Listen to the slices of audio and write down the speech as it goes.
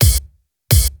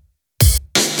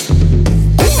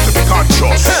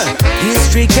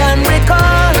history can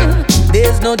recall.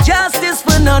 There's no justice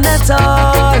for none at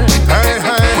all. Hey,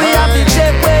 hey, we hey. have to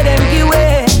take where them give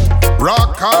way.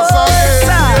 Rockers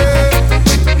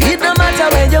It no matter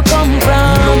where you come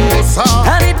from, no, sir.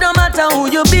 and it no matter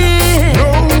who you be.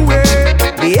 No way.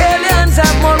 The aliens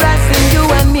have more rights than you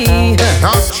and me.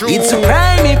 That's true. It's a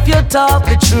crime if you talk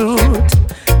the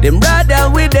truth. Them rather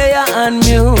we there and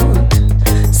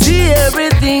mute. See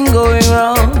everything going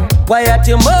wrong. Quiet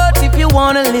your mouth if you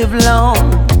wanna live long.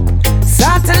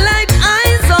 Satellite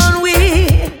eyes on we.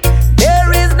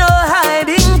 There is no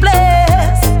hiding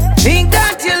place. Think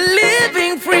that you're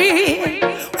living free.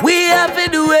 We have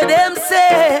to do what them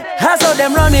say. That's how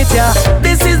them run it, yeah.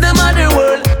 This is the modern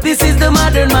world. This is the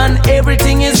modern man.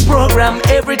 Everything is programmed.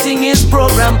 Everything is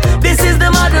programmed. This is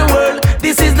the modern world.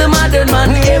 This is the modern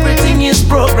man. Everything is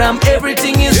programmed.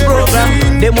 Everything is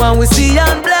programmed. Them one we see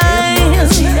and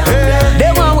blind.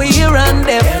 Them one we hear and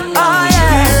deaf. Oh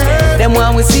yeah. Them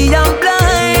one we see and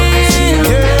blind.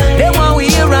 Them one we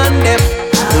hear and deaf.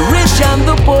 The rich and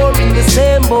the poor in the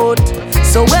same boat.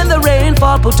 So when the rain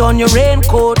fall, put on your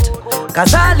raincoat.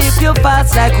 Cause I'll lift you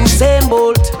fast like Usain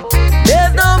Bolt.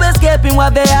 There's no escaping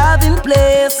what they have in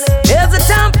place. There's a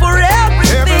time for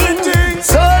everything.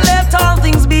 So let all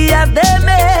things be as they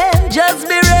may. Just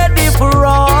be ready for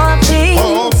all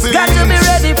things. Got to be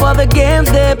ready for the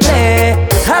games they play.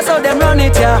 That's how them run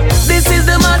it, yeah. This is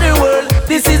the modern world.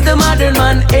 This is the modern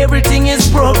man. Everything is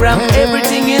programmed.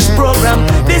 Everything is programmed.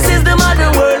 This is the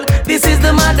modern world. This is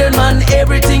the modern man.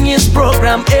 Everything is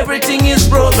programmed. Everything is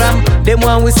programmed. Them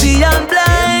one we see and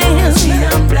blind.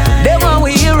 Them one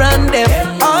we hear and deaf.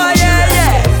 Oh yeah,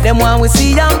 yeah. Them one we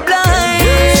see and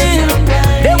blind.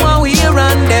 Them one we hear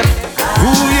and deaf.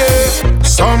 Ooh yeah.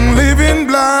 Some living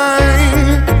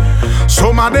blind.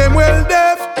 Some of them well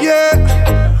deaf, yeah.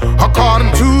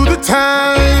 According to the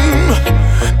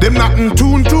time, them not in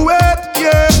tune to it,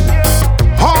 yeah.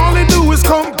 All they do is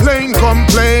complain,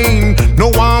 complain. No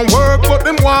one work but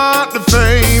them want the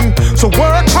fame. So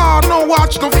work hard, no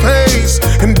watch the face,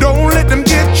 and don't let them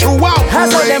get you out.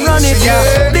 That's how them run it,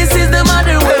 yeah. This is the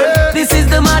modern world. This is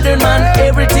the modern man.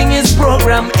 Everything is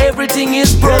programmed. Everything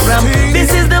is programmed.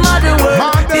 This is the modern world.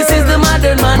 This is the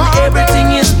modern man.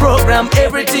 Everything is programmed.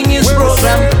 Everything is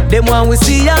programmed. Them one we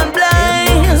see and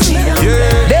blind.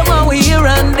 Them one we hear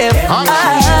and deaf.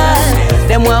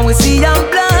 Them one we see and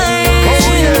blind.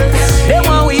 Them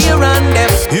one we hear and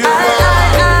deaf.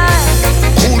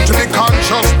 Cool to be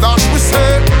conscious that we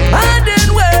say. Modern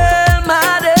world,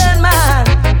 modern man.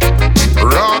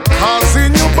 Rockers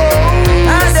in your bones.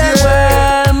 Modern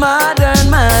world, modern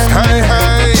man. Hey,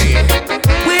 hey.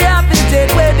 We have to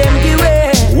take where them give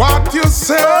way. What you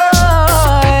say?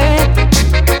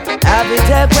 Have to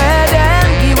take where them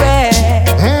give way.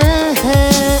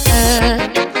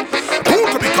 Cool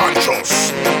to be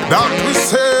conscious that we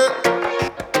say.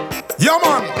 Yeah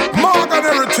man, Maad and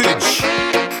Heritage.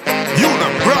 Una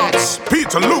Bronx,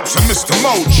 Peter Lukes and Mr.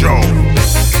 Mojo.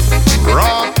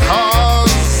 Rockers.